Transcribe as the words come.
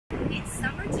It's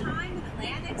summertime in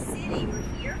Atlantic City. We're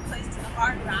here close to the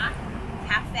Hard Rock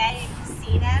Cafe and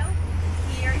Casino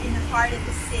here in the heart of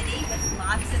the city with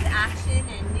lots of action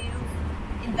and new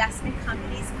investment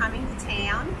companies coming to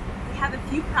town. We have a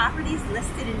few properties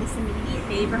listed in this immediate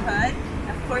neighborhood.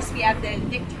 Of course, we have the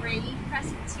Victory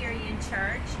Presbyterian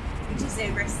Church, which is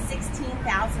over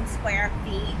 16,000 square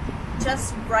feet,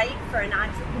 just right for an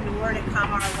entrepreneur to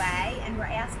come our way, and we're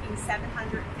asking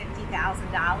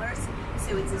 $750,000.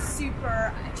 So it's a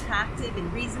super attractive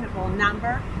and reasonable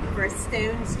number for a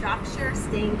stone structure,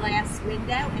 stained glass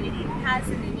window, and it even has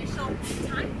an initial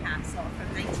time capsule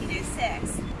from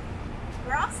 1906.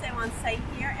 We're also on site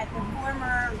here at the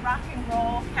former Rock and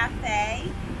Roll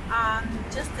Cafe.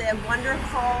 Just a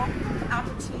wonderful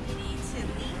opportunity to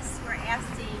lease. We're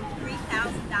asking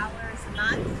 $3,000 a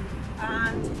month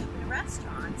to open a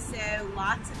restaurant. So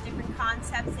lots of different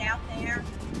concepts out there.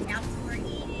 Outdoor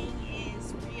eating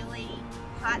is really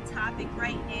hot topic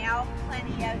right now.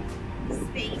 Plenty of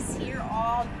space here,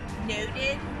 all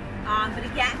noted. But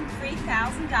again,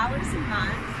 $3,000 a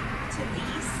month to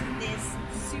lease this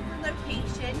super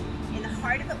location in the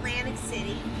heart of Atlantic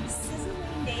City,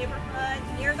 sizzling neighborhood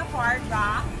near the Hard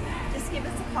Rock. Just give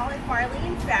us a call at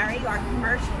Farley&Ferry. Our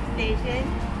commercial division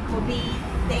will be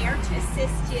there to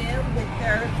assist you with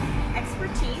their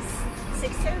expertise.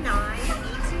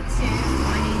 609-822